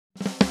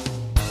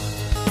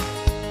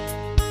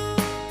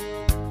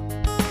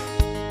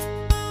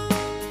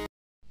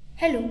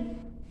Hello,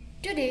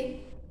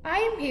 today I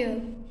am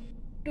here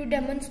to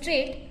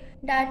demonstrate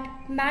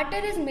that matter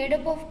is made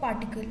up of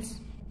particles.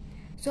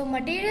 So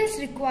materials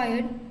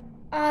required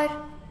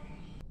are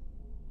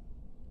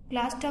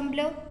glass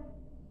tumbler,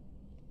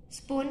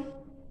 spoon,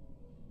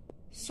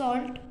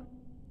 salt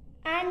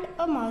and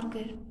a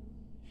marker.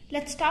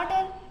 Let's start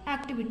our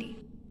activity.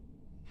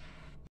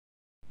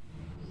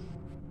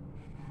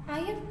 I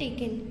have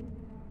taken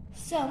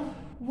some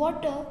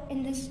water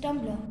in this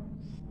tumbler.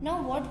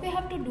 Now what we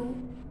have to do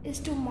is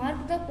to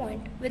mark the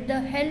point with the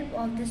help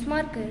of this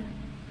marker.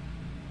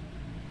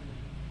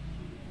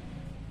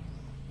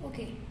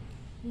 Okay,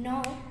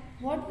 now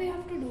what we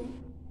have to do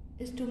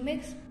is to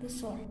mix the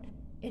salt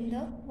in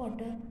the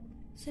water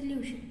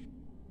solution.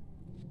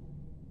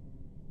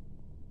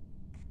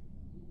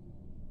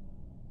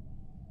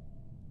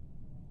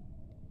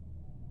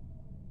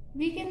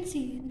 We can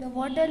see the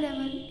water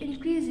level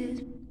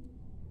increases.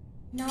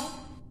 Now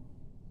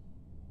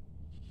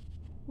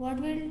what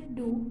we'll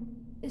do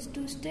is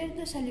to stir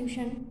the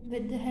solution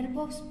with the help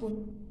of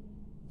spoon.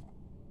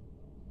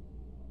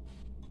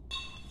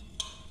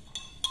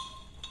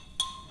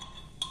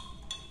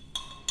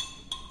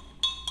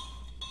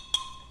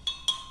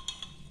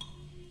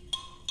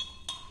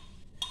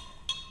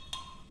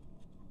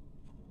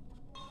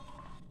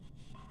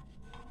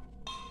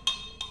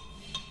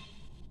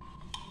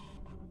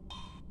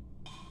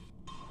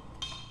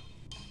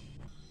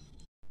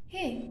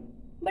 Hey,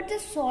 but the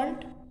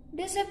salt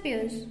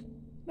disappears.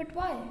 But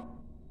why?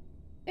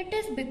 It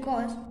is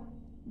because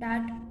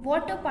that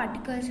water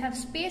particles have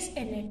space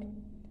in it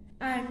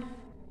and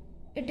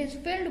it is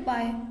filled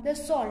by the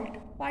salt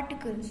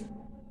particles.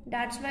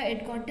 That's why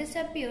it got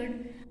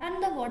disappeared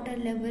and the water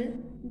level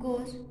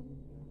goes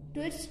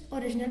to its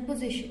original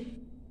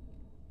position.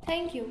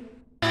 Thank you.